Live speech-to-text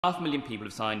500,000 people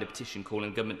have signed a petition calling on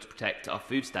the government to protect our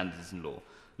food standards and law.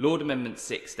 Lord Amendment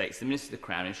 6 states the Minister of the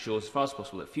Crown ensures as far as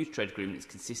possible that future trade agreement is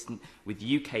consistent with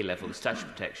UK level of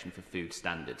statutory protection for food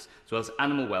standards, as well as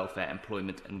animal welfare,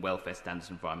 employment and welfare standards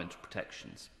and environmental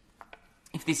protections.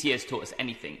 If this year has taught us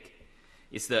anything,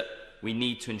 it's that we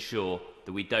need to ensure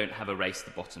that we don't have a race to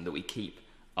the bottom, that we keep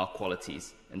our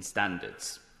qualities and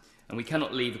standards. And we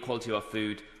cannot leave the quality of our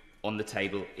food on the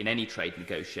table in any trade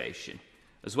negotiation.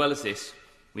 As well as this,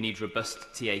 we need robust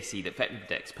TAC that effectively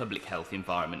protects public health,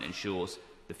 environment and ensures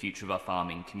the future of our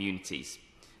farming communities.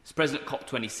 As President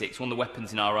COP26, one of the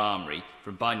weapons in our armoury for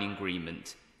a binding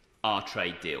agreement are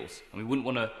trade deals. And we wouldn't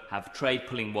want to have trade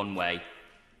pulling one way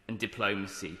and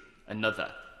diplomacy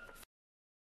another.